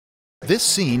This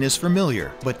scene is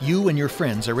familiar, but you and your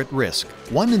friends are at risk.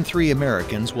 1 in 3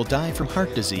 Americans will die from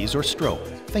heart disease or stroke.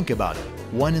 Think about it,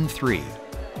 1 in 3.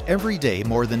 Every day,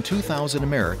 more than 2,000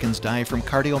 Americans die from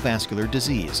cardiovascular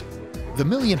disease. The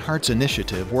Million Hearts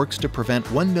Initiative works to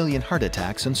prevent 1 million heart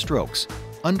attacks and strokes.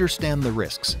 Understand the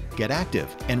risks, get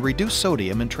active, and reduce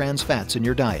sodium and trans fats in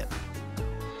your diet.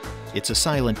 It's a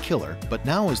silent killer, but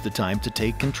now is the time to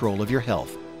take control of your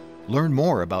health. Learn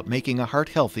more about making a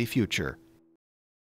heart-healthy future.